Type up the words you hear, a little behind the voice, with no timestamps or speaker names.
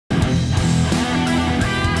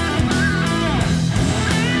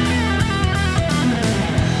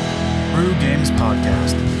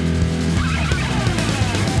podcast.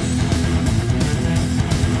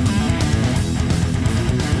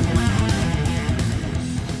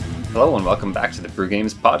 Hello and welcome back to the Brew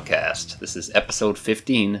Games podcast. This is episode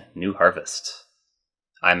 15, New Harvest.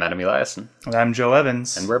 I'm Adam Eliason. And I'm Joe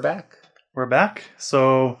Evans. And we're back. We're back.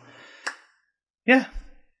 So, yeah,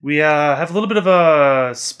 we have a little bit of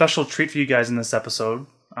a special treat for you guys in this episode.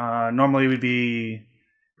 Normally we'd be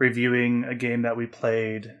reviewing a game that we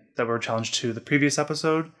played that we were challenged to the previous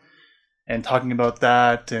episode and talking about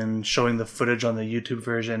that and showing the footage on the YouTube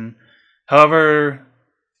version. However,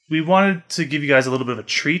 we wanted to give you guys a little bit of a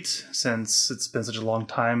treat since it's been such a long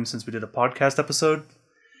time since we did a podcast episode.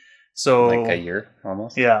 So Like a year,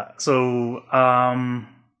 almost? Yeah. So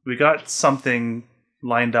we got something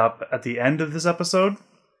lined up at the end of this episode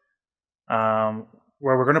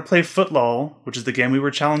where we're going to play FootLOL, which is the game we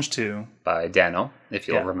were challenged to. By Dano, if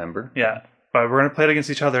you'll remember. Yeah. But we're going to play it against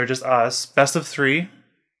each other, just us. Best of 3.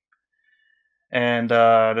 And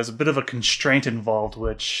there's a bit of a constraint involved,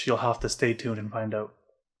 which you'll have to stay tuned and find out.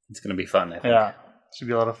 It's going to be fun, I think. Yeah. It should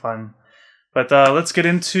be a lot of fun. But let's get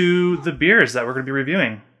into the beers that we're going to be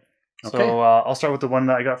reviewing. Okay. So I'll start with the one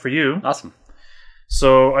that I got for you. Awesome.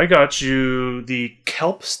 So I got you the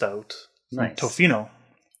Kelp Stout. Nice. Tofino.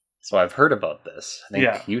 So I've heard about this. I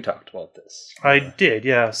think you talked about this. I did,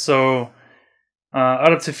 yeah. So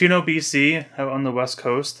out of Tofino BC, out on the West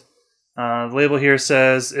Coast, the label here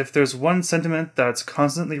says, if there's one sentiment that's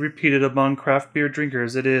constantly repeated among craft beer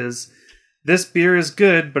drinkers, it is, this beer is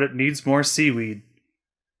good, but it needs more seaweed.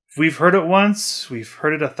 If we've heard it once, we've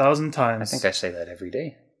heard it 1,000 times. I think I say that every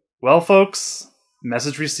day. Well, folks,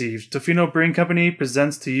 message received. Tofino Brewing Company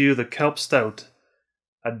presents to you the Kelp Stout,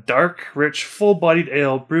 a dark, rich, full-bodied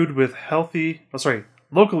ale brewed with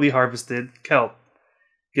locally harvested kelp,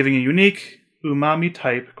 giving a unique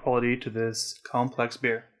umami-type quality to this complex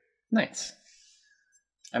beer. Nice.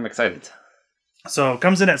 I'm excited. So it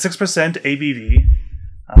comes in at 6% ABV.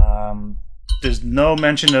 There's no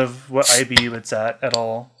mention of what IBU it's at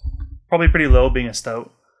all. Probably pretty low, being a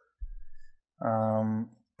stout. A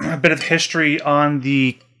bit of history on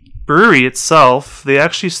the brewery itself. They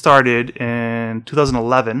actually started in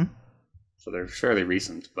 2011. So they're fairly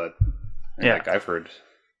recent, but I've heard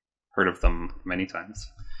of them many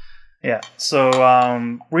times. Yeah.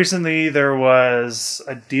 So recently there was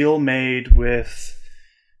a deal made with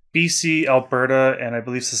BC, Alberta, and I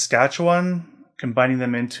believe Saskatchewan, combining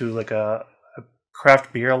them into like a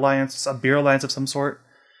craft beer alliance, a beer alliance of some sort,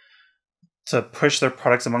 to push their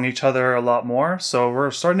products among each other a lot more. So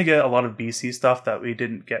we're starting to get a lot of BC stuff that we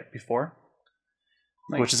didn't get before,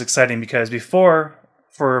 which is exciting because before,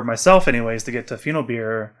 for myself anyways, to get Tofino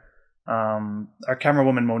beer, our camera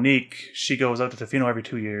woman Monique, she goes out to Tofino every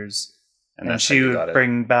 2 years, and she would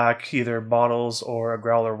bring back either bottles or a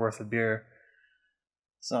growler worth of beer.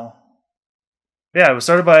 So yeah, it was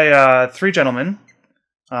started by 3 gentlemen,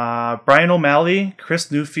 Brian O'Malley, Chris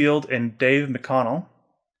Newfield, and Dave McConnell.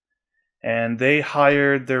 And they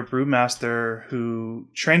hired their brewmaster who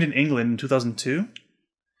trained in England in 2002.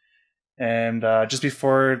 And just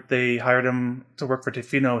before they hired him to work for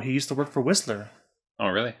Tofino, he used to work for Whistler. Oh,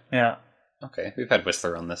 really? Yeah. Okay. We've had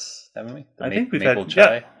Whistler on this, haven't we? I think we've maple had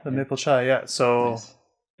chai. The maple chai, yeah. So,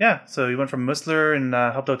 nice. So he went from Whistler and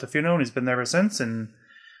helped out Tofino, and he's been there ever since. And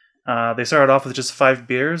they started off with just 5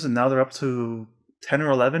 beers, and now they're up to 10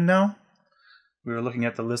 or 11 now. We were looking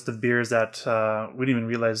at the list of beers that we didn't even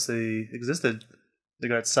realize they existed. They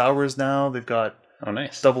got sours now. They've got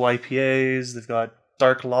double IPAs. They've got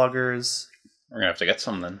dark lagers. We're going to have to get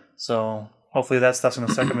some then. So hopefully that stuff's going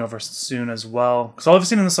to start coming over soon as well. Because all I've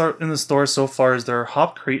seen in the store so far is their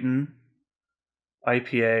Hop Cretin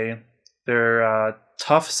IPA, their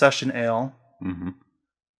Tough Session Ale,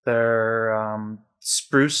 their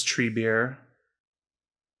Spruce Tree Beer,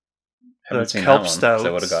 Haven't seen Kelp that one, Stout. I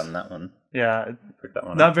would have gotten that one. Yeah, that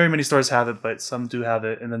one not very many stores have it, but some do have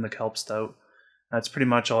it. And then the Kelp Stout. That's pretty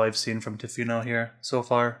much all I've seen from Tofino here so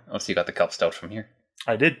far. Oh, so you got the Kelp Stout from here?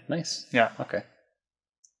 I did. Nice. Yeah. Okay.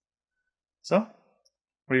 So,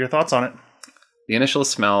 what are your thoughts on it? The initial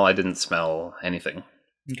smell, I didn't smell anything.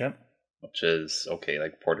 Okay. Which is okay.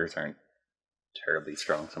 Like, porters aren't terribly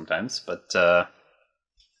strong sometimes, but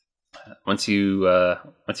once you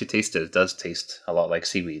taste it, it does taste a lot like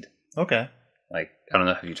seaweed. Okay. Like, I don't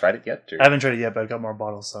know, have you tried it yet? I haven't tried it yet, but I've got more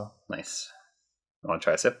bottles, so. Nice. You want to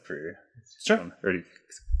try a sip? Sure.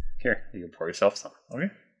 Here, you can pour yourself some. Okay.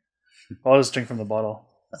 I'll just drink from the bottle.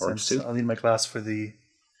 That works too. I'll need my glass for the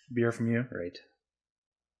beer from you. Right.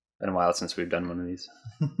 Been a while since we've done one of these.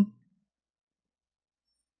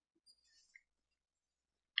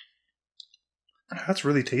 That's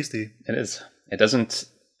really tasty. It is. It doesn't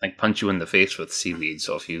like punch you in the face with seaweed.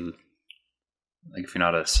 So if you're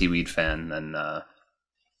not a seaweed fan, then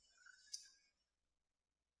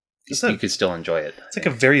you could still enjoy it. It's like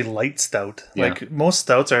a very light stout. Yeah. Like most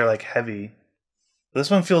stouts are like heavy. This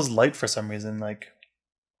one feels light for some reason. Like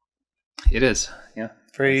it is. Yeah.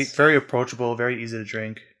 Very approachable. Very easy to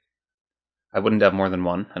drink. I wouldn't have more than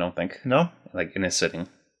one. I don't think. No. Like in a sitting.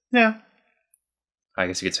 Yeah. I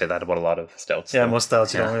guess you could say that about a lot of stouts. Yeah, most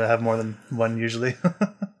stouts you don't really have more than one usually.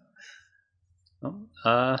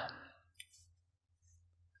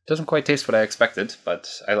 Doesn't quite taste what I expected, but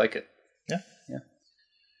I like it. Yeah. Yeah.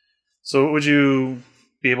 So what would you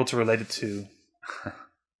be able to relate it to,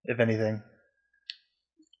 if anything?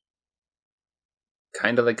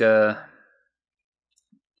 Kind of like I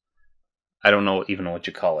don't even know what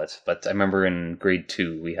you call it, but I remember in grade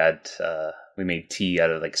 2 we had we made tea out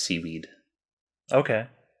of like seaweed. Okay.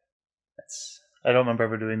 I don't remember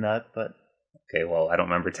ever doing that, but okay. Well, I don't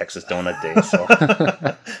remember Texas Donut Day, so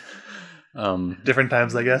different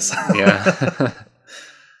times, I guess. Yeah,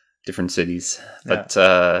 different cities, but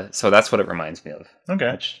so that's what it reminds me of.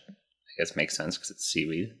 Okay, which I guess makes sense because it's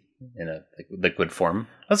seaweed in a liquid form.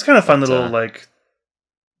 That's kind of fun little like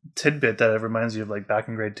tidbit that it reminds you of like back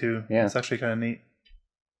in grade 2. Yeah, it's actually kind of neat.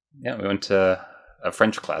 Yeah, we went to a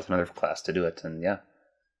French class, another class to do it, and yeah.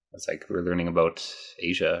 It's like we're learning about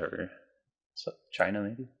Asia or China,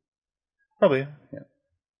 maybe. Probably. Yeah.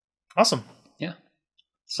 Awesome. Yeah.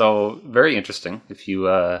 So very interesting. If you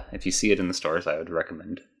see it in the stores, I would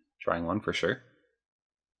recommend trying one for sure.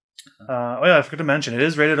 I forgot to mention it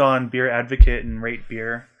is rated on Beer Advocate and Rate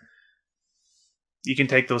Beer. You can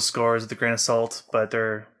take those scores with a grain of salt, but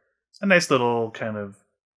they're a nice little kind of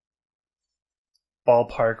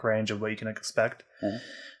ballpark range of what you can expect. Mm-hmm.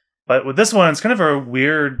 But with this one, it's kind of a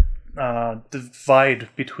weird divide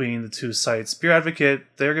between the two sites. Beer Advocate,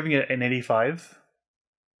 they're giving it an 85,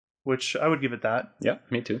 which I would give it that. Yeah,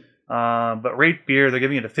 me too. But Rate Beer, they're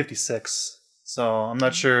giving it a 56. So I'm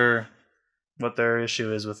not sure what their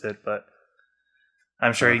issue is with it, but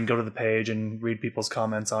I'm sure you can go to the page and read people's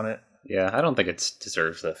comments on it. Yeah, I don't think it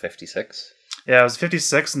deserves a 56. Yeah, it was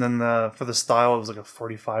 56, and then for the style, it was like a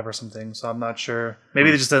 45 or something. So I'm not sure.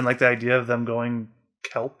 Maybe they just didn't like the idea of them going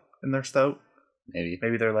kelp in their stout.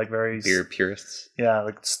 Maybe they're like very beer purists. Yeah,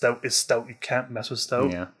 like stout is stout. You can't mess with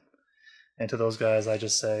stout. Yeah. And to those guys, I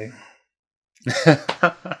just say,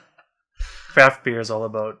 craft beer is all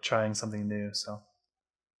about trying something new. So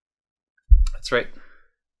that's right.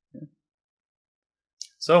 Yeah.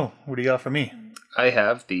 So what do you got for me? I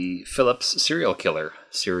have the Phillips Cereal Killer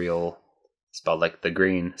cereal, spelled like the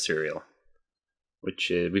grain cereal.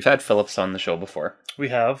 Which we've had Phillips on the show before. We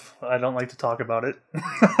have. I don't like to talk about it.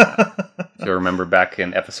 If you remember back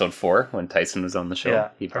in episode 4 when Tyson was on the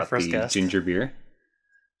show, he brought the guest. Ginger beer.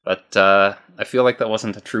 But I feel like that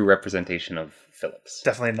wasn't a true representation of Phillips.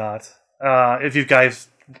 Definitely not. If you guys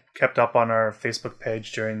kept up on our Facebook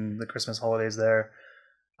page during the Christmas holidays there,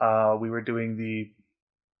 we were doing the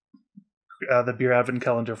beer advent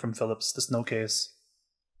calendar from Phillips, the Snow Case.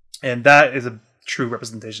 And that is a true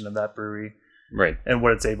representation of that brewery. Right. And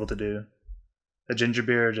what it's able to do. The ginger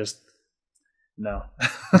beer, just no.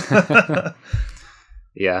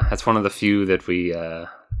 Yeah, that's one of the few that we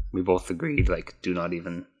both agreed, like, do not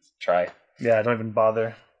even try. Yeah, don't even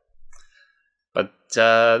bother. But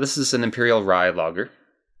this is an Imperial Rye lager.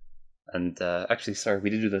 And actually, sorry, we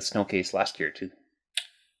did do the Snow Case last year, too.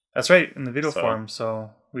 That's right, in the video form.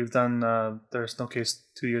 So we've done their Snow Case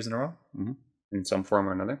 2 years in a row. Mm-hmm. In some form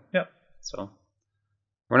or another. Yep. So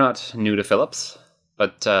we're not new to Phillips,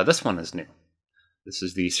 but this one is new. This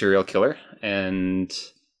is the Cereal Killer, and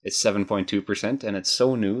it's 7.2%, and it's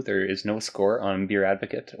so new there is no score on Beer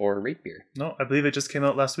Advocate or Rate Beer. No, I believe it just came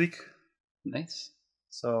out last week. Nice.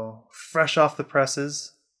 So fresh off the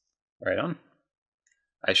presses. Right on.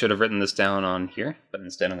 I should have written this down on here, but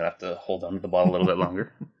instead I'm going to have to hold on to the bottle a little bit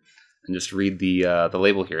longer and just read the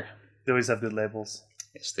label here. They always have good labels.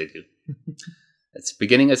 Yes, they do. It's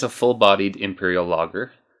beginning as a full-bodied imperial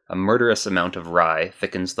lager. A murderous amount of rye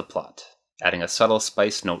thickens the plot, adding a subtle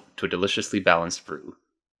spice note to a deliciously balanced brew.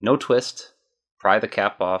 No twist. Pry the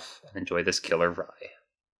cap off and enjoy this killer rye.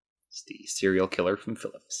 It's the Cereal Killer from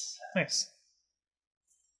Phillips. Nice.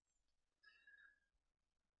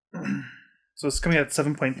 So it's coming at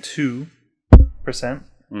 7.2%.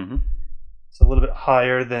 Mm-hmm. It's a little bit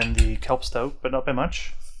higher than the Kelp Stout, but not by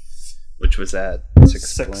much. Which was at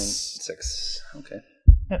 6.6. Okay.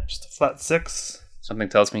 Yeah, just a flat 6. Something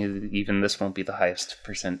tells me that even this won't be the highest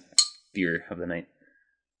percent beer of the night.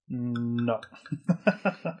 No.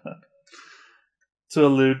 To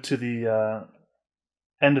allude to the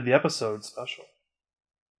end of the episode special.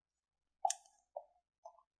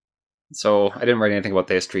 So I didn't write anything about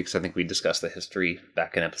the history because I think we discussed the history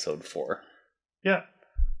back in episode 4. Yeah.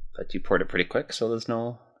 But you poured it pretty quick, so there's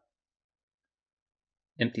no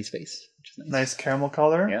empty space, which is nice. Nice caramel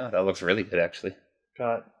color. Yeah, that looks really good, actually.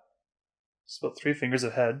 Got just about 3 fingers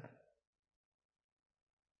of head.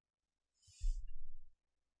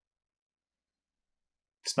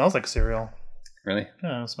 Smells like cereal. Really?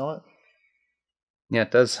 Yeah, smell it. Yeah,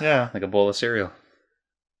 it does. Yeah. Like a bowl of cereal.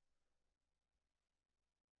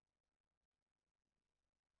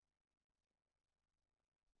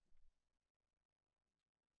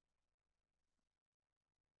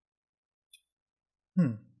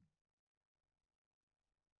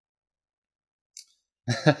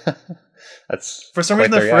 That's for some quite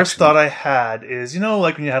reason the first reaction. thought I had is,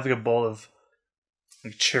 like when you have like a bowl of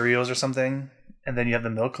like Cheerios or something, and then you have the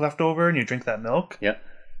milk left over and you drink that milk. Yeah.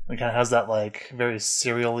 It kind of has that like very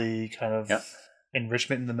cereal-y kind of Yeah.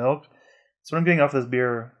 enrichment in the milk. So I'm getting off this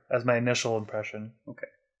beer as my initial impression. Okay.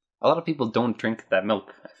 A lot of people don't drink that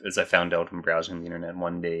milk, as I found out when browsing the internet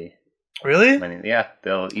one day. Really?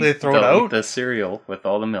 They'll out? eat the cereal with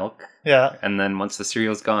all the milk. Yeah. And then once the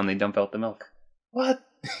cereal's gone, they dump out the milk. What?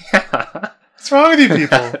 What's wrong with you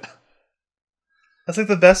people? That's like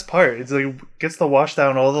the best part. It's like gets to wash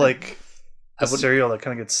down all the like the cereal that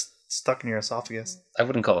kind of gets stuck in your esophagus. I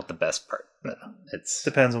wouldn't call it the best part. But it's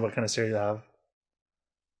depends on what kind of cereal you have.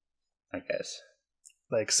 I guess.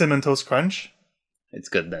 Like Cinnamon Toast Crunch. It's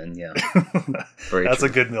good then, yeah. That's true. A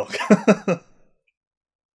good milk.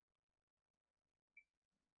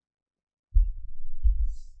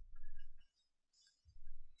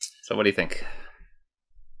 So what do you think?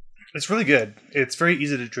 It's really good. It's very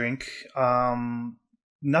easy to drink.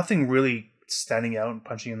 Nothing really standing out and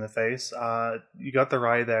punching in the face. You got the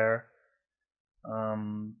rye there.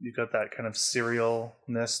 You got that kind of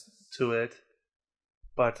cerealness to it.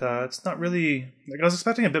 But it's not really... Like I was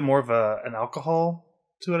expecting a bit more of an alcohol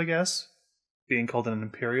to it, I guess. Being called an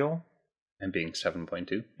Imperial. And being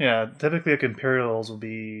 7.2. Yeah, typically like Imperials will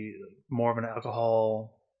be more of an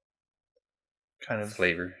alcohol kind of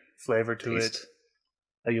flavor to it.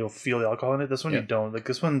 Like you'll feel the alcohol in it. This one you don't. Like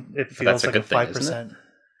this one, it feels like a 5%.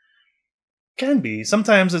 Can be.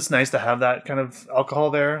 Sometimes it's nice to have that kind of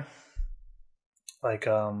alcohol there. Like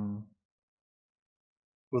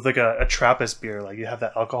with like a Trappist beer, like you have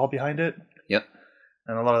that alcohol behind it. Yep.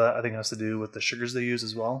 And a lot of that I think has to do with the sugars they use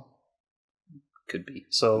as well. Could be.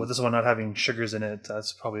 So with this one not having sugars in it,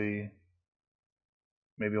 that's probably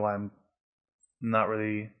maybe why I'm not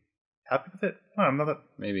really happy with it. I'm not that...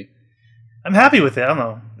 Maybe. I'm happy with it. I don't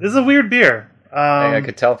know. This is a weird beer. I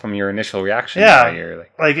could tell from your initial reaction. Yeah, You're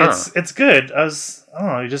it's good. I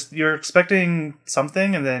don't know. You're expecting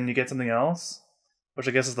something and then you get something else, which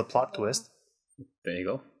I guess is the plot twist. There you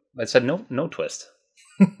go. I said no twist,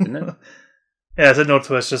 didn't it? Yeah, I said no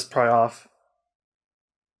twist. Just pry off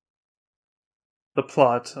the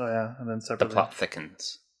plot. Oh yeah, and then separately. The plot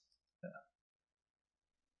thickens.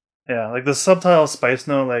 Yeah, like the subtle spice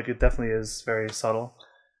note, like it definitely is very subtle.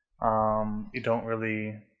 You don't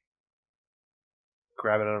really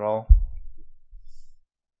grab it at all.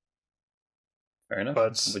 Fair enough.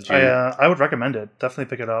 But I would recommend it. Definitely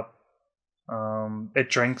pick it up. It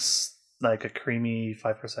drinks like a creamy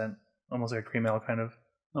 5%, almost like a cream ale kind of.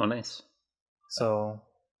 Oh, nice. So,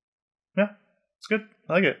 yeah, it's good.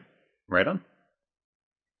 I like it. Right on.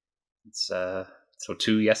 It's so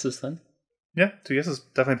 2 yeses then. Yeah, 2 yeses.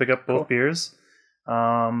 Definitely pick up both beers.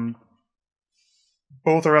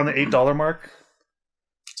 Both around the $8 mark.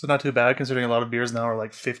 So not too bad considering a lot of beers now are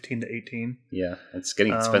like 15 to 18. Yeah, it's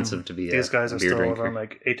getting expensive to be these guys are beer still drinker. around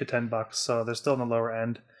like $8 to $10, so they're still on the lower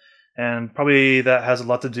end. And probably that has a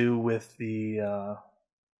lot to do with the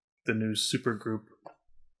new super group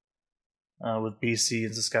with BC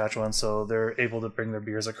and Saskatchewan, so they're able to bring their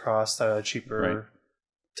beers across at a cheaper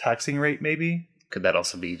taxing rate maybe. Could that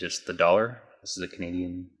also be just the dollar? This is a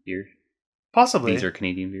Canadian beer? Possibly. These are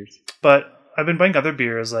Canadian beers. But I've been buying other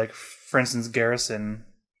beers, like for instance Garrison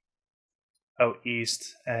out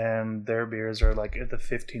east, and their beers are like at the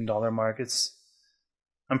 $15 mark.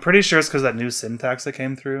 I'm pretty sure it's because that new sin tax that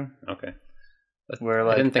came through. Okay. Where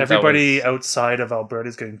like everybody outside of Alberta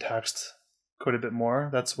is getting taxed quite a bit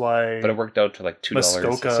more. That's why. But it worked out to like $2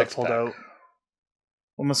 Muskoka a 6-pack. pulled out.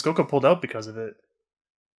 Well, Muskoka pulled out because of it,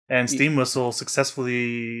 and Steam Whistle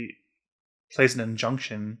successfully placed an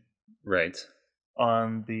injunction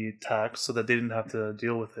on the tax so that they didn't have to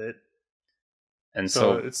deal with it. And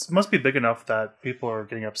so it must be big enough that people are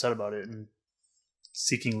getting upset about it and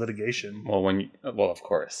seeking litigation. Well, of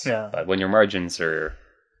course. Yeah. But when your margins are,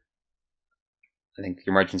 I think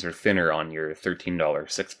your margins are thinner on your $13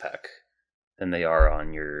 6-pack than they are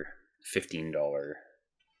on your $15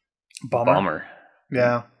 Bomber.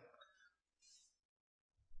 Yeah.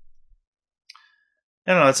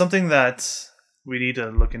 I don't know. It's something that we need to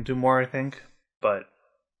look into more, I think. But at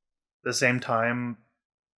the same time,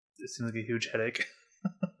 it seems like a huge headache.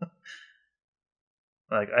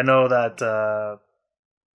 Like, I know that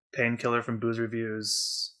Painkiller from Booze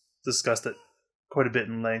Reviews discussed it quite a bit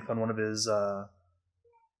in length on one of his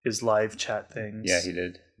live chat things. Yeah, he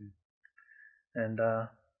did. And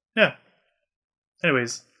yeah.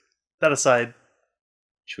 Anyways, that aside,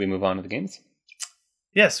 should we move on to the games?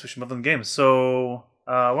 Yes, we should move on to games. So,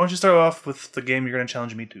 why don't you start off with the game you're going to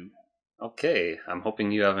challenge me to? Okay, I'm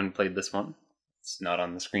hoping you haven't played this one. It's not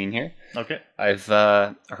on the screen here. Okay. I've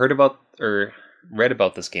heard about or read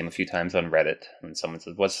about this game a few times on Reddit, and someone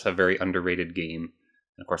said, what's a very underrated game?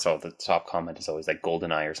 And of course, all the top comment is always like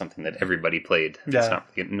GoldenEye or something that everybody played. Yeah.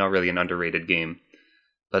 It's not really an underrated game.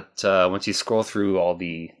 But once you scroll through all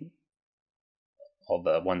the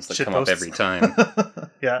ones that Shit come posts. up every time,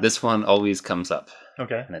 yeah, this one always comes up.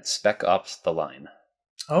 Okay. And it's Spec Ops: The Line.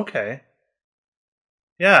 Okay.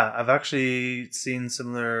 Yeah, I've actually seen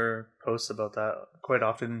similar posts about that quite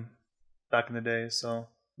often back in the day, so...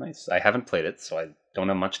 Nice. I haven't played it, so I don't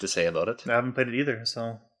have much to say about it. I haven't played it either,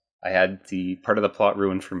 so... I had the part of the plot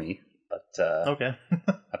ruined for me, but okay.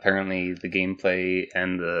 apparently the gameplay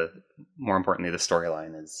and more importantly, the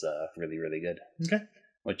storyline is really, really good. Okay.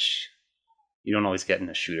 Which you don't always get in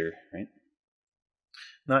a shooter, right?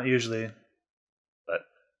 Not usually. But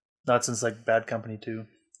not since, like, Bad Company 2.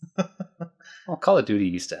 Well, Call of Duty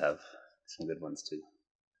used to have some good ones, too.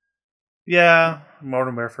 Yeah,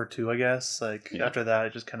 Modern Warfare 2, I guess. Like, Yeah. After that,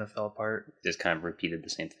 it just kind of fell apart. Just kind of repeated the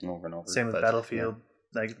same thing over and over. Same with Battlefield.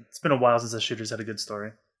 Yeah. Like, it's been a while since the shooters had a good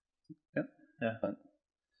story. Yep. Yeah. But,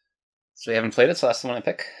 so you haven't played it, so that's the one I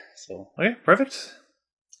pick. So okay, perfect.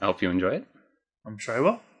 I hope you enjoy it. I'm sure I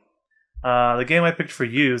will. The game I picked for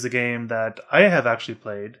you is a game that I have actually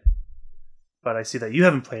played, but I see that you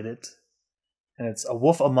haven't played it, and it's A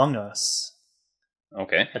Wolf Among Us.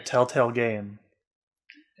 Okay. A Telltale game.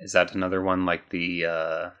 Is that another one like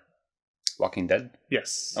the Walking Dead?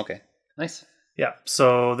 Yes. Okay. Nice. Yeah,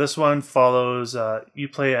 so this one follows, you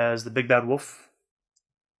play as the Big Bad Wolf.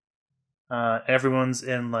 Everyone's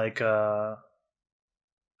in like an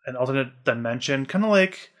alternate dimension, kind of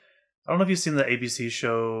like, I don't know if you've seen the ABC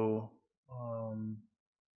show,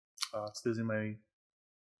 it's losing my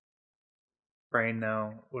brain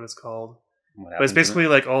now, what it's called. But it's basically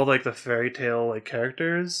like all like the fairy tale like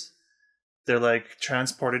characters, they're like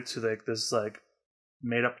transported to like this like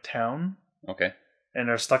made up town. Okay. And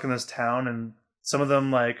they're stuck in this town, and some of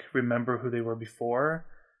them like remember who they were before,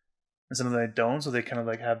 and some of them don't, so they kind of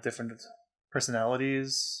like have different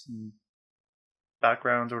personalities and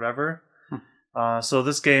backgrounds or whatever. So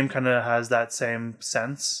this game kind of has that same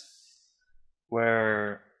sense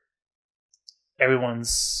where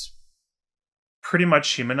everyone's pretty much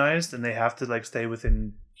humanized and they have to like stay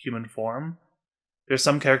within human form. There's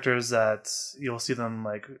some characters that you'll see them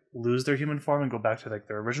like lose their human form and go back to like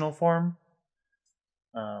their original form,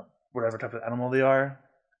 whatever type of animal they are.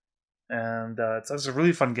 And it's a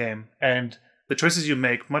really fun game. And the choices you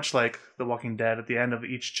make, much like The Walking Dead, at the end of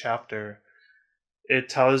each chapter, it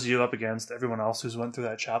tells you up against everyone else who's went through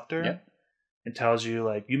that chapter. Yeah. It tells you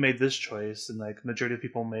like you made this choice, and like majority of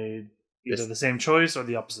people made either the same choice or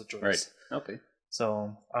the opposite choice. Right. Okay.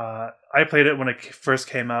 So I played it when it first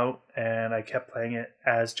came out, and I kept playing it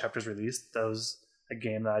as chapters released. That was a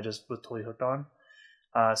game that I just was totally hooked on.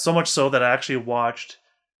 So much so that I actually watched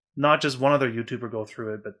not just one other YouTuber go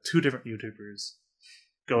through it, but two different YouTubers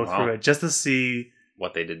go through it just to see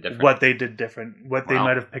what they did different. What they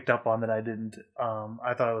might have picked up on that I didn't.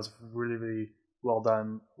 I thought it was really, really well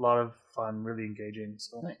done. A lot of fun, really engaging.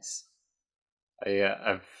 So nice.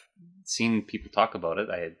 I've seen people talk about it.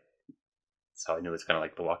 That's how I knew it's kind of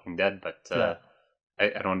like The Walking Dead, but I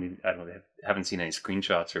haven't seen any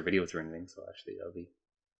screenshots or videos or anything. So actually,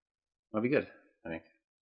 that'll be good. I think.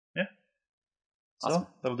 Yeah. Awesome. So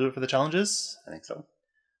that'll do it for the challenges. I think so.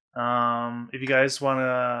 If you guys want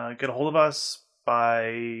to get a hold of us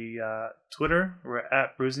by Twitter, we're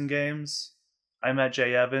at Bruising Games. I'm at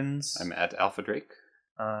Jay Evans. I'm at Alpha Drake.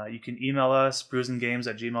 You can email us,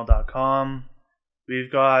 bruisinggames@gmail.com.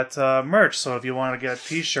 We've got merch, so if you want to get a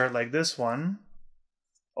t-shirt like this one,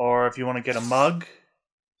 or if you want to get a mug,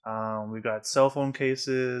 we've got cell phone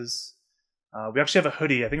cases. We actually have a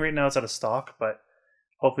hoodie. I think right now it's out of stock, but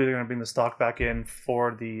hopefully they're going to bring the stock back in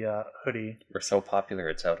for the hoodie. We're so popular,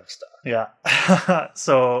 it's out of stock. Yeah.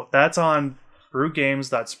 So that's on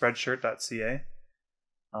brewgames.spreadshirt.ca.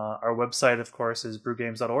 Our website, of course, is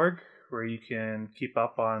brewgames.org, where you can keep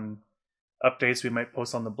up on updates we might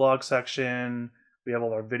post on the blog section, We have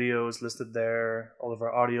all our videos listed there. All of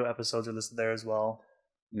our audio episodes are listed there as well.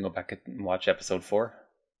 You can go back and watch episode 4,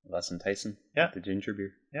 Les and Tyson. Yeah. With the ginger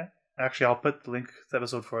beer. Yeah. Actually, I'll put the link to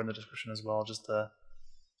episode 4 in the description as well, just to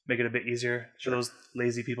make it a bit easier for those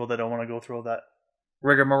lazy people that don't want to go through all that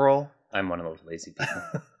rigmarole. I'm one of those lazy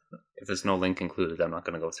people. If there's no link included, I'm not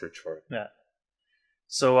going to go search for it. Yeah.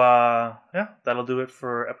 So, that'll do it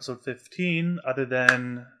for episode 15, other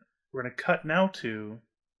than we're going to cut now to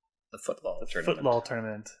The FootLOL Tournament. FootLOL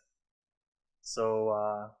Tournament.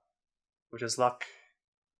 So, wish us luck.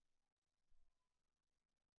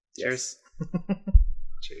 Yes. Cheers.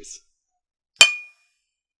 Cheers.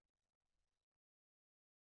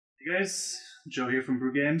 Hey guys, Joe here from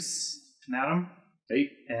Brew Games, and Adam. Hey.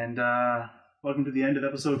 And welcome to the end of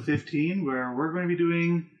episode 15, where we're going to be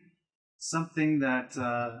doing something that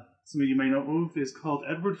some of you may know of is called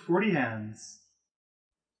Edward 40 Hands.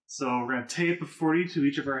 So we're going to tape a 40 to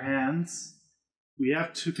each of our hands. We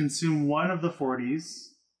have to consume one of the 40s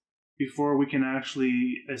before we can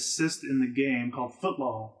actually assist in the game called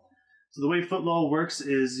FootLOL. So the way FootLOL works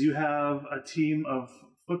is you have a team of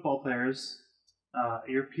football players,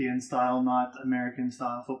 European style, not American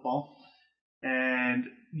style football, and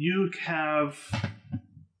you have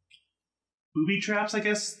booby traps, I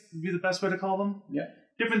guess would be the best way to call them. Yeah.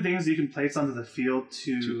 Different things you can place onto the field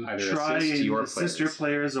to try and assist your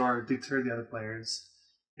players or deter the other players.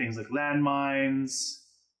 Things like landmines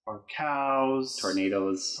or cows,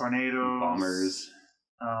 Tornadoes, bombers,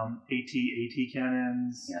 AT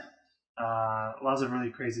cannons. Yeah. Lots of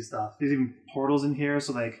really crazy stuff. There's even portals in here,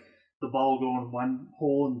 so like the ball will go in one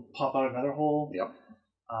hole and pop out another hole. Yep.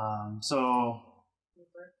 So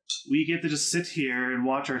we get to just sit here and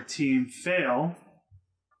watch our team fail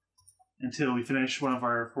until we finish one of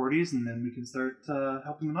our 40s, and then we can start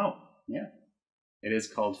helping them out. Yeah. It is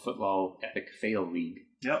called FootLOL Epic Fail League.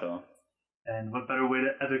 Yep. So. And what better way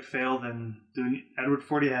to epic fail than doing Edward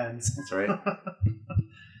 40 Hands? That's right.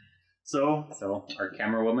 So our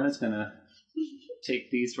camera woman is going to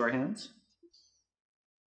take these to our hands.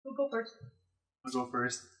 We'll go first. I'll go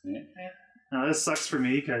first. Yeah. Now this sucks for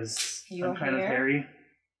me because I'm kind of hairy.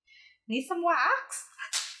 Need some wax?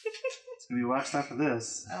 It's going to be waxed after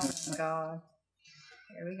this. Oh, God.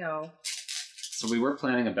 Here we go. So we were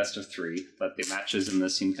planning a best of 3, but the matches in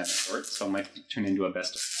this seem kind of short, so it might turn into a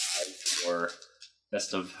best of 5 or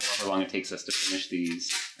best of however long it takes us to finish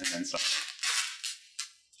these, and then some.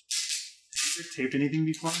 Have you taped anything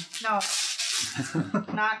before? No.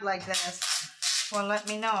 Not like this. Well, let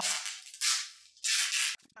me know.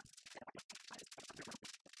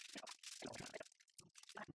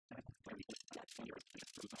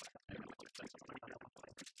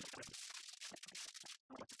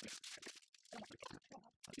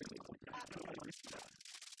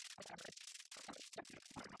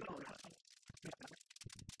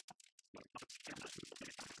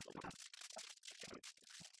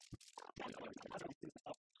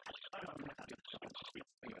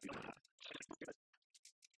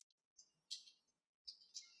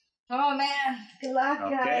 Oh man, good luck,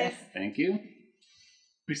 guys. Okay, thank you.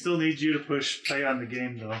 We still need you to push play on the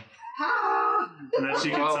game, though. Ah! Unless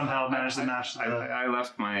you can somehow manage to mash the... I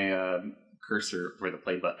left my cursor for the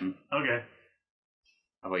play button. Okay.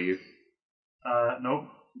 How about you? Nope.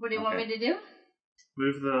 What do you want me to do?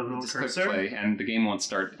 Move the little Just cursor. click play, and the game won't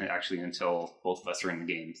start actually until both of us are in the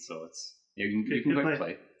game, so it's you can click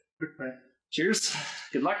play. Quick play. Cheers.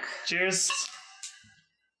 Good luck. Cheers.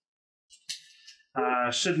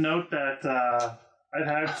 Should note that I've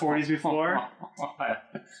had 40s before.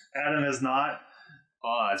 Adam has not.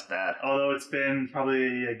 Oh, that's bad. Although it's been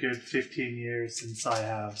probably a good 15 years since I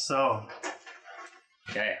have. So.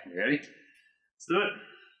 Okay, you ready? Let's do it.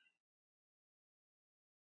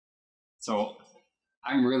 So,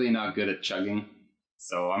 I'm really not good at chugging,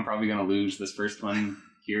 so I'm probably going to lose this first one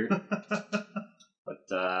here. But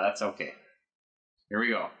that's okay. Here we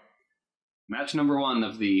go. Match number 1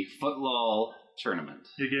 of the FootLOL Tournament.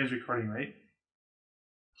 Your game's recording, right?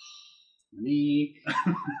 Monique.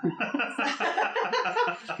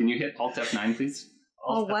 Can you hit Alt F9, please?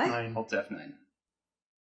 Alt what? F9. Alt F9.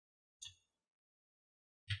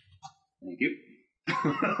 Thank you.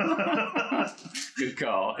 Good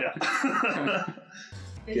call. Yeah.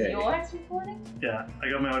 Is yours recording? Yeah, I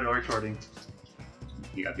got my audio recording.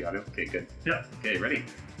 You got the audio? Okay, good. Yeah. Okay, ready?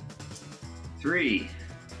 3,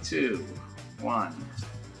 2, 1.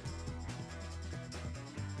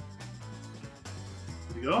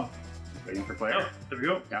 There we go. Waiting for player. Oh, there we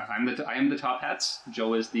go. Yeah, I am the top hats.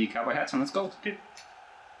 Joe is the cowboy hats, and let's go. Okay.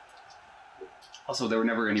 Also, there were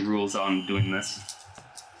never any rules on doing this.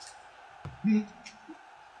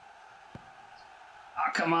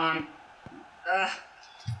 Ah, come on.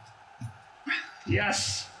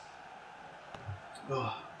 Yes.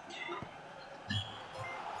 Ugh.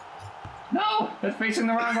 No, it's facing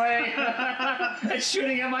the wrong way. It's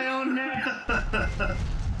shooting at my own net.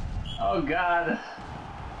 Oh God.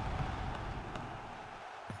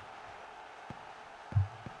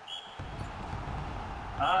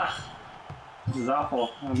 This is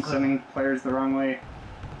awful. I'm sending players the wrong way.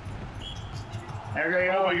 There we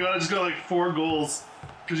go. Oh my god, I just got like 4 goals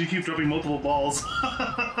because you keep dropping multiple balls.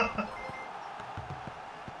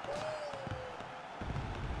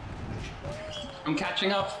 I'm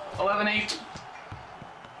catching up. 11-8.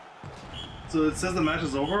 So it says the match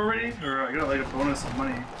is over already? Or I got like a bonus of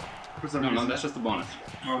money? For some No, reason. that's just a bonus.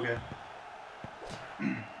 Oh, okay.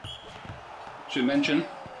 Should mention,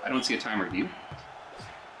 I don't see a timer, do you?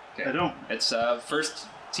 Okay. I don't. It's first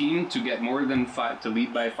team to get more than 5, to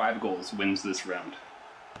lead by 5 goals wins this round.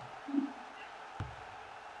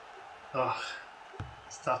 Ugh.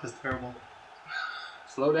 Stuff is terrible.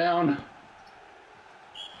 Slow down.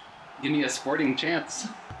 Give me a sporting chance.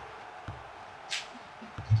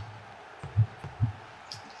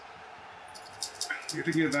 You're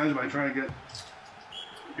taking advantage by trying to get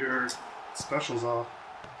your specials off.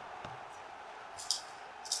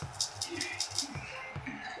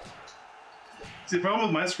 See, the problem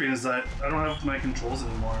with my screen is that I don't have my controls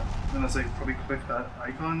anymore. Unless I probably click that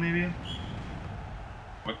icon, maybe?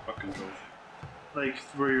 What controls? Like,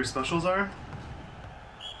 where your specials are?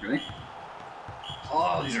 Really?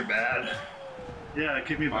 Oh, these are bad. Yeah, it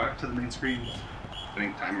kicked me back to the main screen. I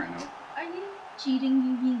think timer now. Are you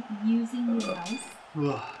cheating using your mouse?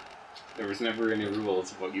 Ugh. There was never any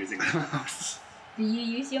rules about using the mouse. Do you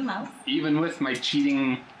use your mouse? Even with my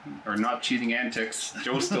cheating, or not cheating antics,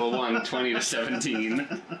 Joe still won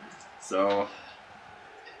 20-17. So,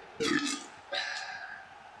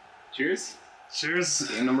 cheers. Cheers.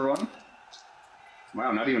 Game number 1.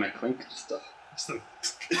 Wow, not even a clink, just a...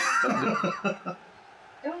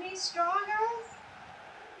 Don't need straw, guys?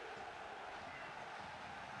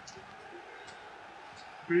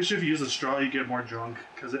 Pretty sure if you use a straw, you get more drunk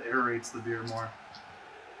because it aerates the beer more.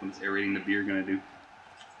 What's aerating the beer gonna do?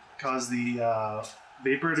 Cause the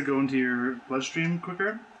vapor to go into your bloodstream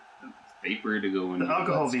quicker. Vapor to go into The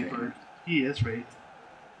alcohol bloodstream. vapor. Yeah, that's right.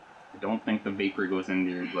 I don't think the vapor goes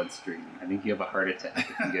into your bloodstream. I think you have a heart attack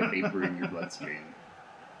if you get vapor in your bloodstream.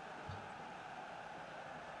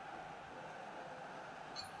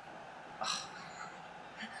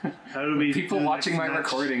 How do we People do watching my next match?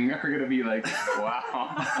 recording are gonna be like,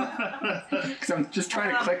 wow. Because I'm just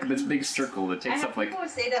trying to click this big circle that takes up like people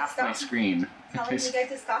say that half my stuff, screen. telling you guys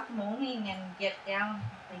to stop moaning and get down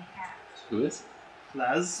and play catch. Who is?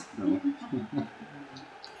 Laz? No.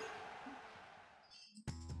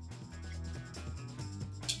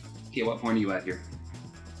 Okay, what point are you at here?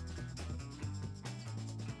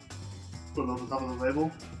 Put it on the top of the label.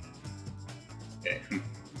 Okay.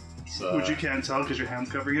 So, Which you can't tell because your hand's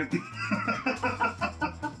covering it.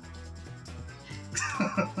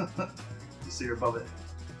 So you're above it.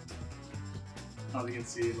 Oh, you can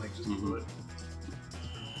see like just below it.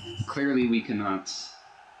 clearly we cannot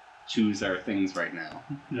choose our things right now.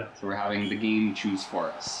 Yeah. So we're having the game choose for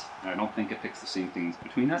us. And I don't think it picks the same things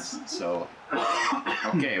between us, so...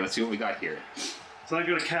 Okay, let's see what we got here. So I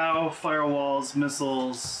got a cow, firewalls,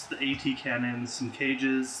 missiles, the AT cannons, some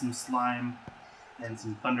cages, some slime, and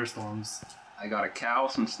some thunderstorms. I got a cow,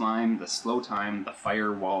 some slime, the slow time, the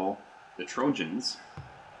firewall, the Trojans,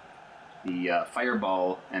 the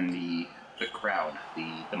fireball, and the crowd,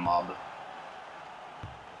 the mob,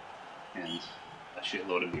 and a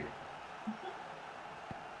shitload of beer.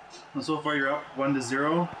 And so far you're up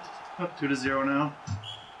 1-0, up 2-0 now.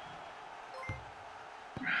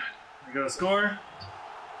 I got a score.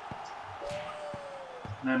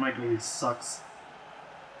 Man, my goalie sucks.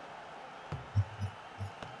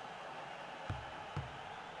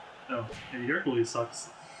 Oh, yeah, your goalie sucks.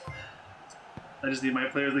 I just need my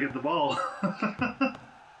players to get the ball.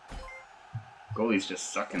 Goalies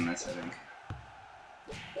just suck in this, I think.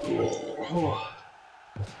 Oh.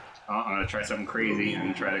 Oh, I'm gonna try something crazy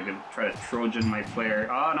and try to Trojan my player.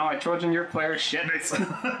 Oh no, I Trojan your player. Shit!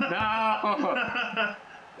 No!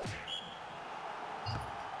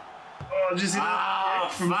 Oh, did you see that? Oh,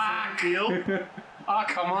 From fuck! field? Oh,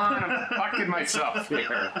 come on! I'm fucking myself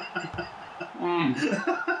here.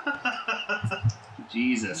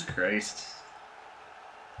 Jesus Christ.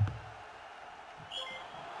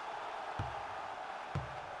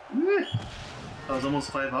 I was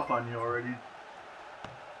almost 5 up on you already.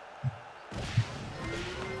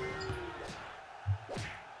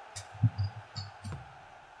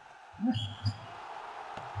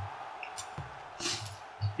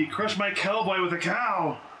 He crushed my cowboy with a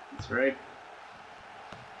cow. That's right.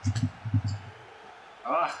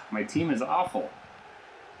 Ah, my team is awful.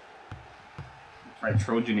 Try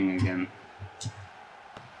Trojaning again.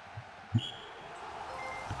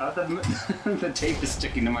 The tape is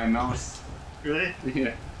sticking to my mouse. Really?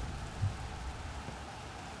 Yeah.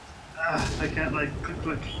 I can't like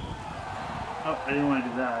click. Oh, I didn't want to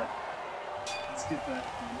do that. Let's get that.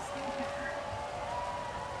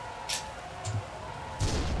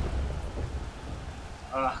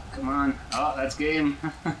 Ah, come on. Oh, that's game.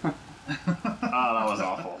 Oh, that was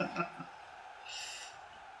awful.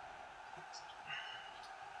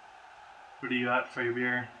 What do you got for your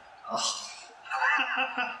beer? Oh,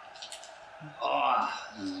 oh,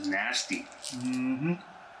 this is nasty. Mm-hmm.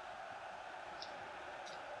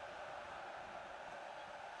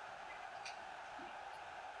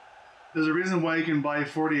 There's a reason why you can buy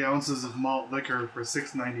 40 ounces of malt liquor for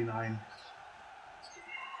 $6.99.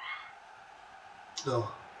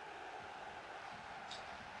 Oh.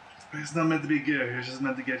 It's not meant to be good, it's just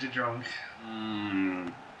meant to get you drunk.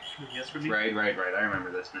 Yes, for me? Right. I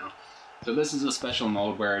remember this now. So this is a special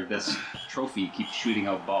mode where this trophy keeps shooting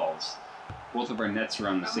out balls. Both of our nets are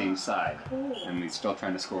on the same side, and we're still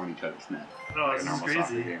trying to score on each other's net. Oh, Like this a is normal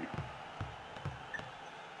soccer crazy. game.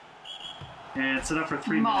 And it's set up for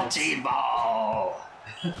 3 minutes. Multi-ball!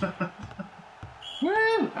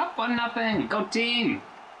 Woo! Up 1-0! Go team!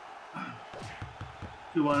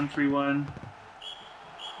 2-1, 3-1.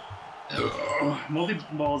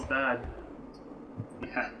 Multi-ball is bad.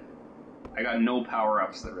 Yeah. I got no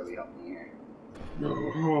power-ups that really help me here.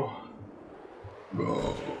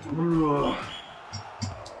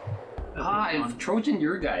 I've Trojan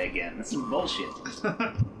your guy again. This is bullshit.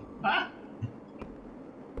 Ah!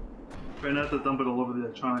 Try not to dump it all over the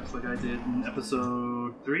electronics like I did in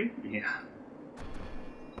episode 3. Yeah.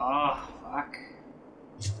 Oh, fuck.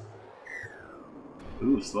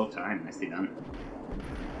 Ooh, slow time. Nicely done.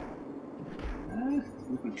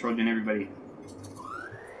 Trojan everybody.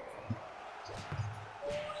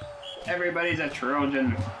 Everybody's a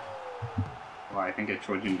Trojan. Well, I think a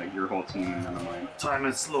Trojan like your whole team and none of mine. Time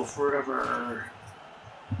is slow forever.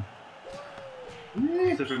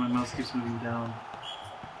 Except for my mouse keeps moving down.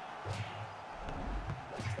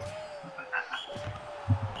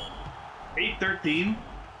 $8.13.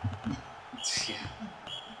 Yeah.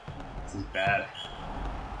 This is bad.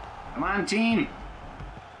 Come on, team!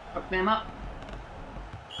 Fuck them up!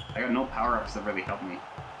 I got no power-ups that really help me.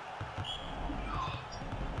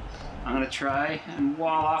 I'm gonna try and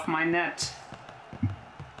wall off my net.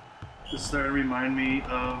 This is starting to remind me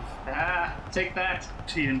of Ah, take that!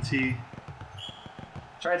 TNT.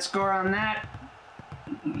 Try to score on that!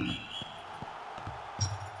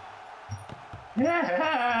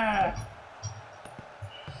 Yeah!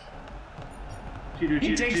 Cheater, He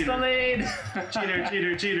cheater, takes cheater. the lead! Cheater,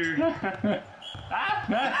 cheater, cheater.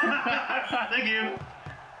 Thank you.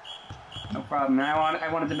 No problem. I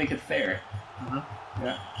wanted to make it fair. Uh-huh.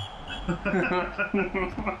 Yeah.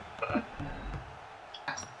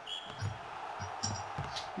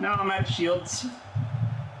 No, I'm out of shields.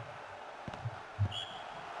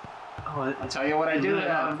 Oh, I'll tell you what I do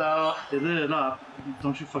have, though. They lit it up.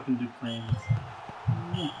 Don't you fucking do planes.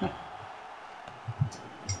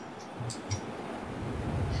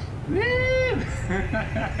 Woo!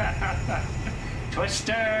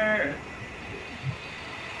 Twister!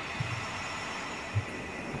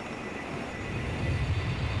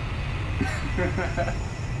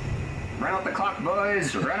 Run out the clock,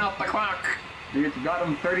 boys! Run out the clock! You got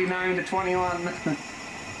them 39 to 21.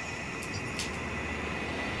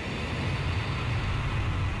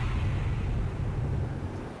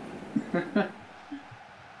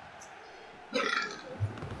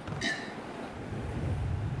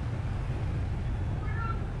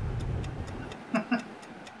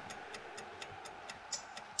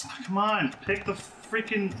 Come on, pick the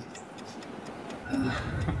freaking.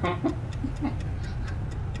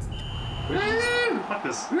 Fuck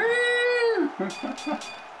this.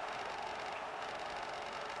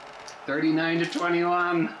 39 to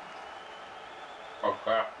 21. Oh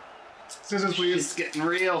crap. Scissors, please. It's getting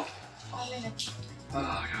real. 5 minutes.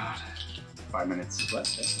 Oh god. 5 minutes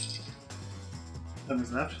left. 10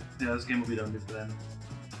 minutes left. Yeah, this game will be done before then.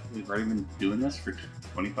 We've already been doing this for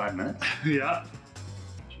 25 minutes? Yeah.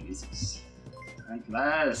 Jesus. Thank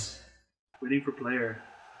Les. Waiting for player.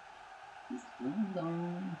 Hold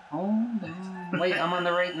on. Hold on. Wait, I'm on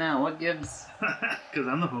the right now. What gives? Because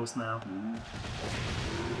I'm the host now.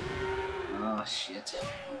 Oh shit.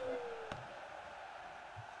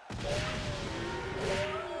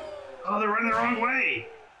 Oh, they're running the wrong way!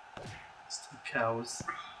 Stupid cows.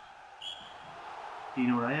 You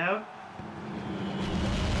know what I have?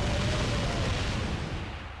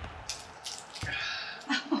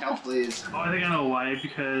 Help, please. Oh, I think I know why,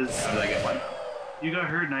 because How did I get one? you got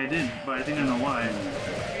hurt and I didn't, but I think I know why.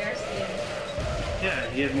 Yeah,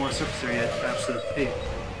 he had more surface area attached to the tape.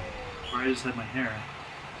 Where I just had my hair.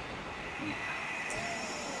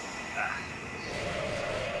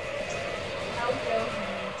 How will he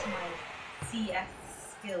to my CS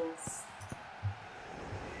skills?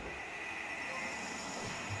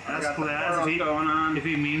 Ask Laz if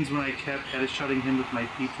he means when I kept headshotting him with my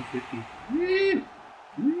EP015.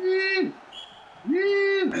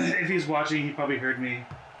 If he's watching, he probably heard me.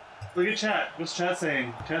 Look at chat. What's chat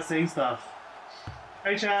saying? Chat's saying stuff.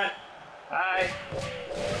 Hi, chat. Hi.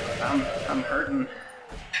 I'm hurting.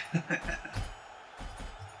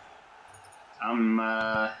 I'm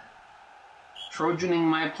Trojaning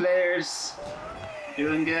my players.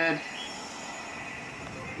 Doing good.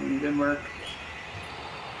 Doing good work.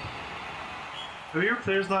 Are your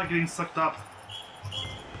players not getting sucked up?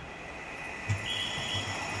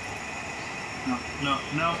 No.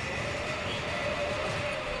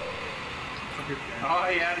 Oh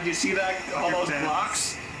yeah, did you see that? All those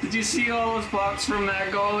blocks? Did you see all those blocks from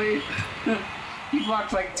that goalie? He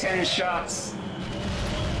blocked like 10 shots.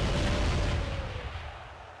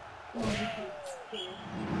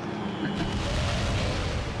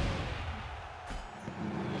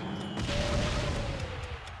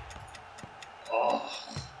 Oh.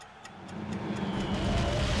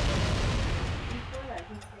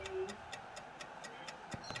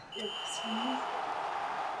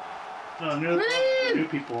 No, new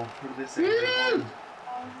people. What do they say?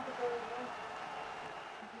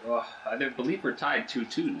 Oh, I believe we're tied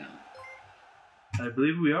 2-2 now. I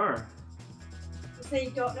believe we are. So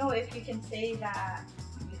you don't know if you can say that.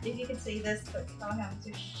 If you can say this, but tell him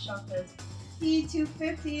to shut his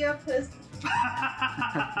EP250 up his.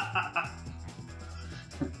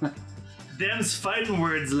 Them's fighting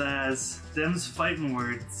words, Laz. Them's fighting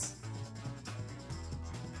words.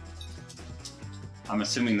 I'm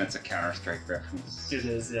assuming that's a Counter-Strike reference. It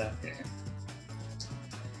is, yeah.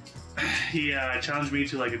 He challenged me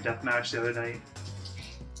to like a death match the other night,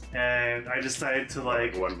 and I decided to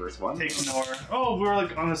like 1 versus 1. ignore. Oh, we were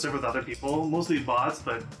like on the server with other people, mostly bots,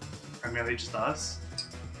 but primarily just us.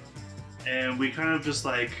 And we kind of just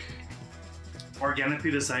like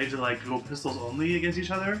organically decided to like go pistols only against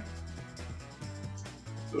each other.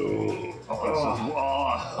 Oh,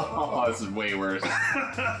 this is way worse.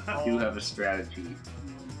 You have a strategy.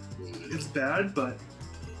 It's bad, but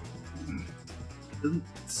it doesn't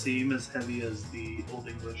seem as heavy as the Old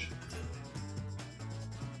English.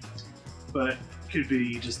 But could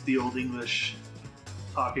be just the Old English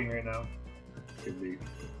talking right now. Could be.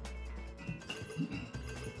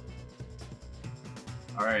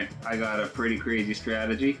 Alright, I got a pretty crazy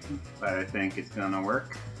strategy, but I think it's gonna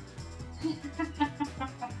work.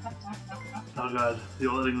 Oh god, the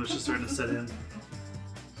Old English is starting to set in.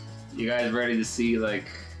 You guys ready to see like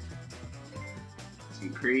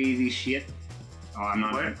some crazy shit? Oh, I'm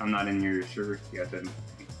not. What? I'm not in your server. You have to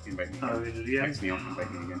invite me. Oh, Again. yeah. Text me. I'll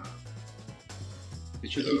invite me again.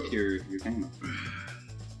 It should keep your thing up.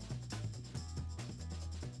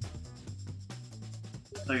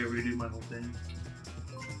 I gotta redo my whole thing.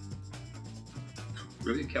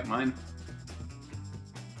 Really kept mine.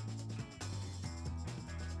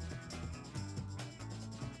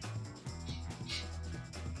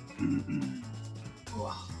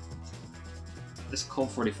 Wow. This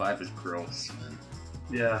Colt 45 is gross, man.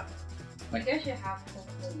 Yeah. I guess you have full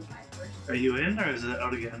 45 first. Are you in, or is it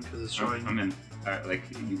out again? Because it's showing. I'm in. Like,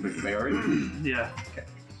 you click play already? Yeah. Okay.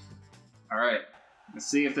 Alright. Let's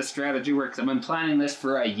see if the strategy works. I've been planning this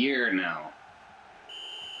for a year now.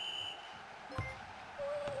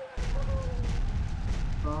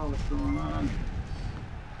 Oh, what's going on?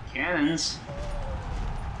 Cannons?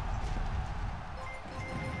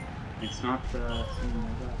 It's not something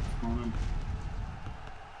like that. What's going on?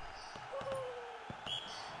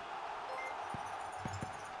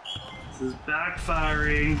 This is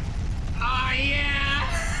backfiring. Oh yeah!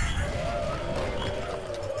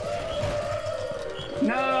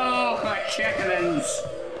 No, my cannons!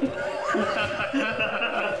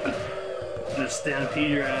 Gonna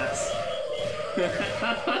stampede your ass.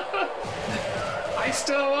 I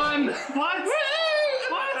still won! What?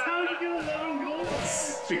 What? How did you get 11 goals?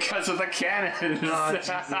 Because of the cannons! Oh,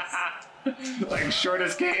 Jesus. Like,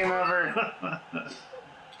 shortest game ever.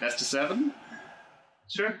 Best of 7?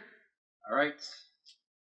 Sure. Alright.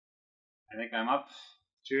 I think I'm up.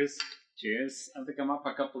 Cheers. Cheers. I think I'm up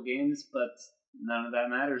a couple games, but none of that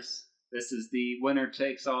matters. This is the winner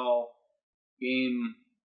takes all game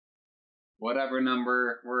whatever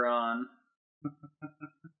number we're on.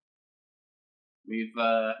 We've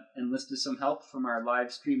enlisted some help from our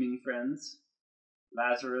live streaming friends,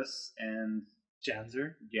 Lazarus and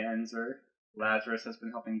Janzer. Lazarus has been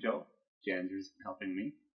helping Joe. Janzer's been helping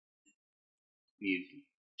me. We've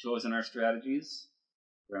chosen our strategies.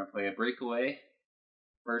 We're going to play a breakaway.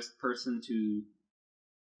 First person to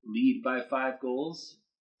lead by 5 goals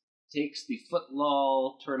takes the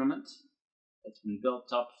FootLOL Tournament that's been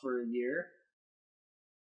built up for a year.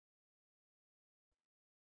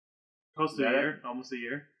 Close to a year. Almost a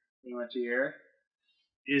year. Pretty much a year.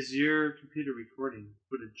 Is your computer recording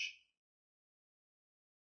footage?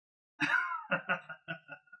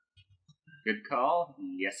 Good call.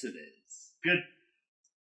 Yes, it is. Good.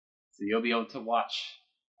 So you'll be able to watch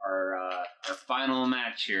our final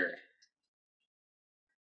match here.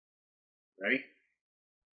 Ready?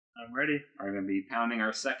 I'm ready. We're going to be pounding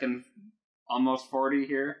our second almost 40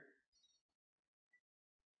 here.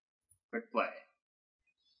 Quick play.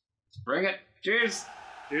 Bring it. Cheers.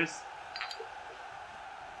 Cheers.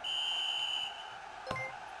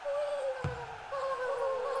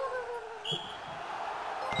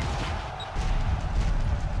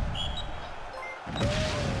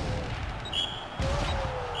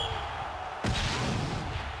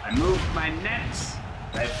 I moved my nets.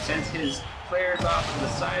 I've sent his players off to the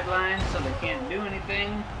sideline so they can't do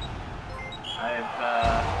anything. I've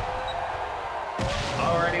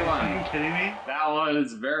already won. Are you kidding me? That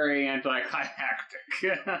was very anticlimactic.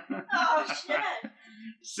 Oh shit!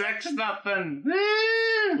 6-0.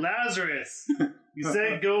 Lazarus! You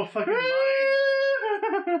said go fucking mine.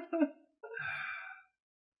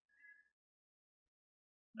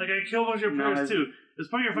 Like, I killed a bunch of pros too. It's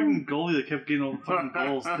probably your fucking goalie that kept getting all the fucking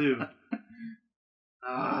goals too.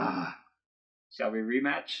 Shall we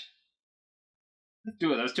rematch? Let's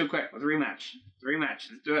do it. That was too quick. Let's rematch.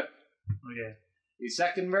 Let's do it. Okay. The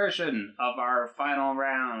second version of our final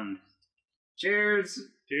round. Cheers.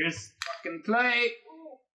 Cheers. Fucking play.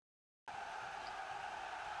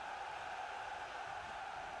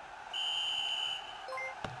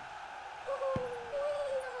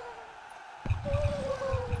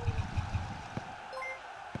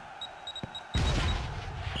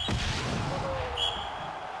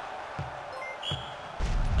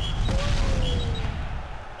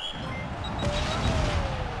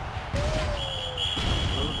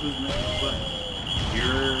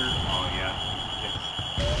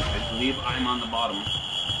 I'm on the bottom.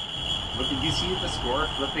 What did you see the score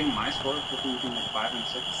flipping? My score flipping between like 5 and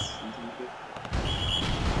 6, something like that.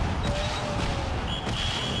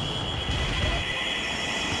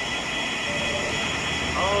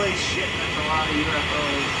 Holy shit, that's a lot of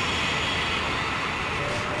UFOs.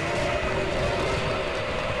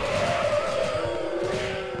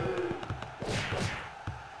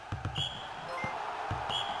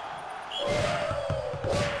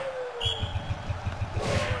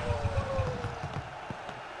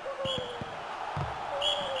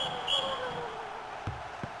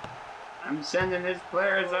 I'm sending his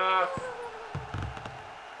players off.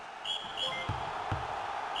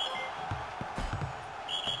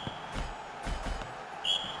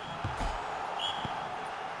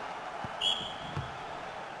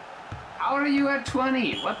 How are you at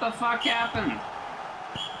 20? What the fuck happened?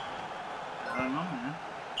 I don't know, man.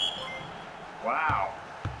 Wow.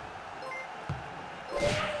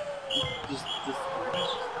 Just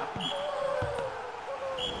happened.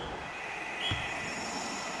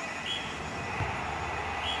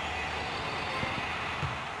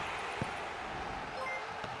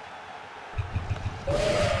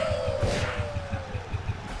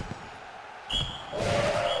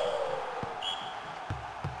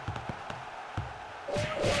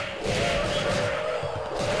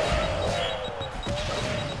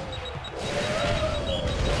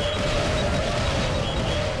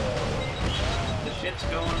 Shit's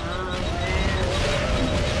going on, man.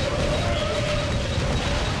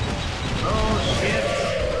 Oh shit!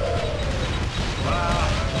 Wow.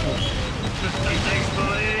 He takes the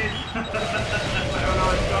lead. I don't know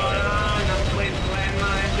what's going on. I'm placing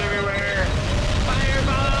landmines everywhere.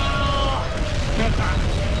 Fireball!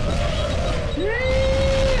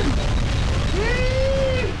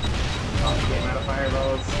 Oh, came out of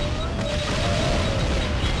fireballs.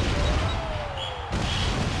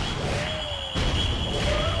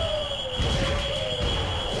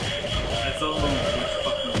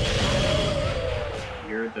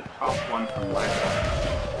 You're the top one from last time.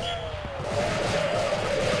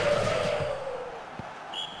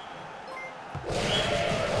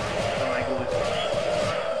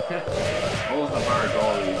 Both of our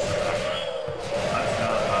goalies. That's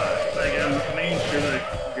not hot. Like, I'm making sure that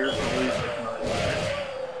your goalie's like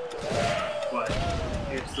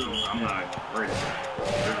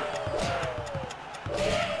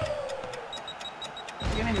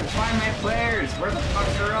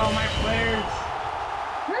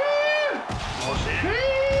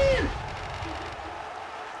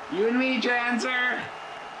You and me, Janzer!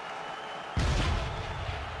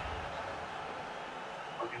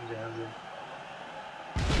 Fucking Janzer.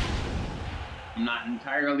 I'm not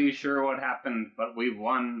entirely sure what happened, but we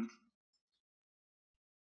won.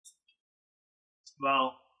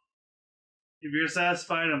 Well, if you're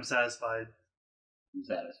satisfied, I'm satisfied. I'm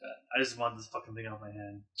satisfied. I just want this fucking thing out of my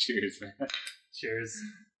hand. Cheers, man. Cheers.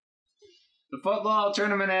 The FootLOL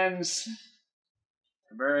Tournament ends.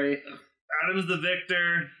 Very... Adam's the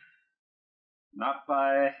victor. Not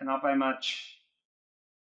by much.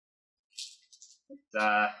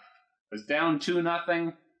 It was down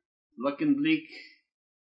 2-0. Looking bleak.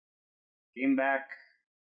 Came back.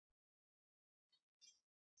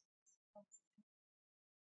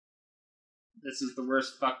 This is the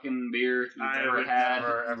worst fucking beer you've ever had.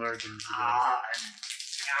 Ever drink again.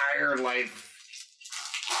 Entire life.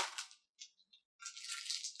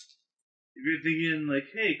 If you're thinking like,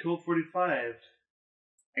 hey, Colt 45,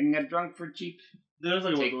 I can get drunk for cheap. there's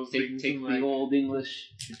like Take, one of those take, things take in, the like old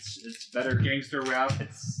English. It's better. gangster rap.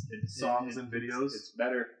 It's songs and videos. It's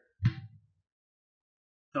better.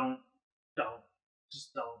 Don't,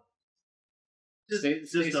 just don't.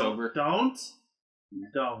 Stay don't. sober. Don't. Yeah.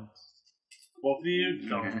 Don't. Both of you,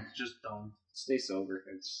 don't. Yeah. Just don't. Stay sober.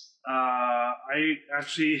 It's I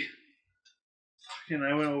actually,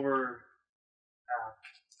 I went over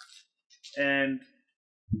and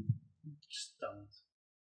just don't.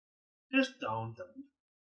 Just don't.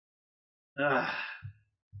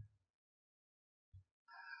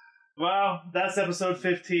 Well, that's episode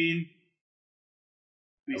 15.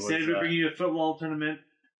 We That said was, we'd bring you a FootLOL tournament.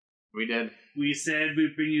 we did. We said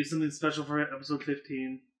we'd bring you something special for episode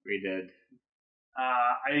 15. We did.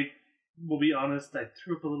 I will be honest, I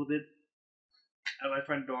threw up a little bit at my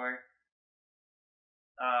front door.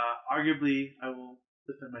 Arguably, I will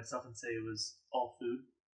defend myself and say it was all food.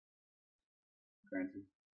 Granted.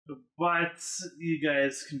 But you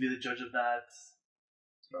guys can be the judge of that.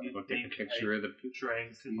 Probably You go take a think picture of the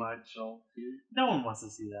drank too much. all food. No one wants to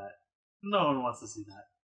see that. No one wants to see that.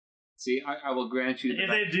 See, I will grant you. If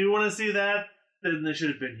they do want to see that, then they should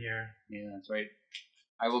have been here. Yeah, that's right.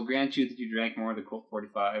 I will grant you that you drank more of the Colt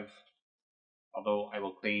 45. Although I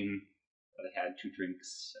will claim that I had 2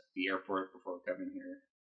 drinks at the airport before coming here.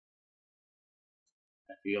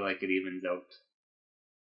 I feel like it evens out.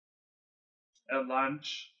 At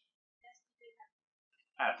lunch.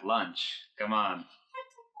 At lunch? Come on.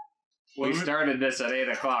 When We started this at 8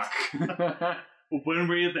 o'clock. When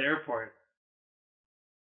were you at the airport?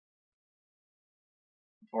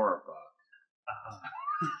 4 o'clock.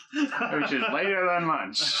 Uh-huh. Which is later than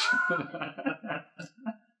lunch.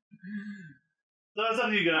 So it's up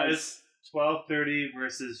to you guys. 12:30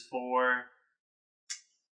 versus 4.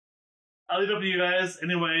 I'll leave it up to you guys.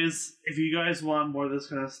 Anyways, if you guys want more of this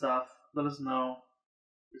kind of stuff, let us know.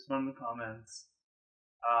 Respond in the comments.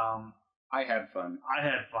 I had fun. I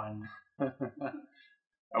had fun. I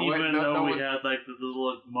Even went- though no, we had like the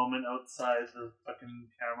little moment outside the fucking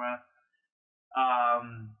camera.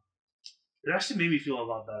 It actually made me feel a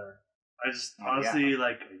lot better. I just honestly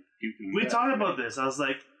like we talked about this. I was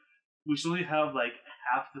like, we should only have like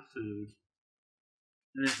half the food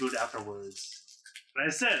and then food afterwards. And I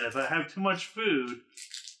said, if I have too much food,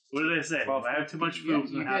 what did I say? Well, if I have too much food,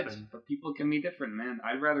 what's you gonna did, happen? but people can be different, man.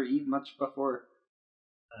 I'd rather eat much before.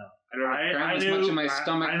 I don't I cram as knew, much in my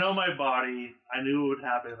stomach. I know my body. I knew what would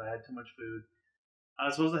happen if I had too much food. I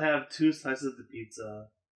was supposed to have 2 slices of the pizza.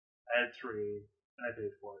 I had 3, and I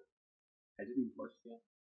paid for it. I didn't force you.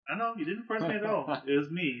 I know, you didn't force me at all. It was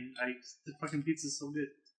me. The fucking pizza's so good.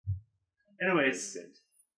 Anyways, Good.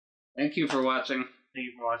 Thank you for watching. thank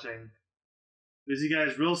you for watching. We'll see you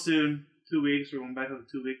guys real soon. 2 weeks. We're going back to the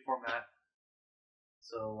 2-week format.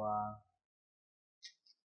 So,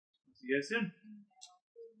 see you guys soon.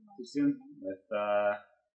 See you soon. With,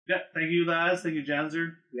 Yeah, thank you, Laz. Thank you,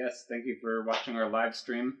 Janzer. yes, thank you for watching our live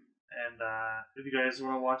stream. And if you guys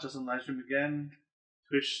want to watch us on live stream again,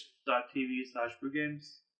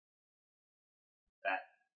 twitch.tv/brewgames. That.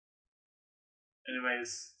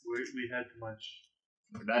 Anyways, we had too much.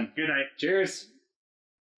 We're done. Good night. Cheers.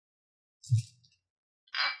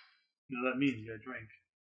 You know what that means? You gotta drink.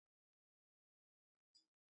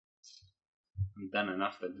 I'm done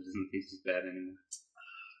enough that it doesn't taste as bad anymore.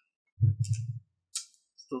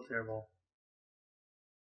 Still terrible.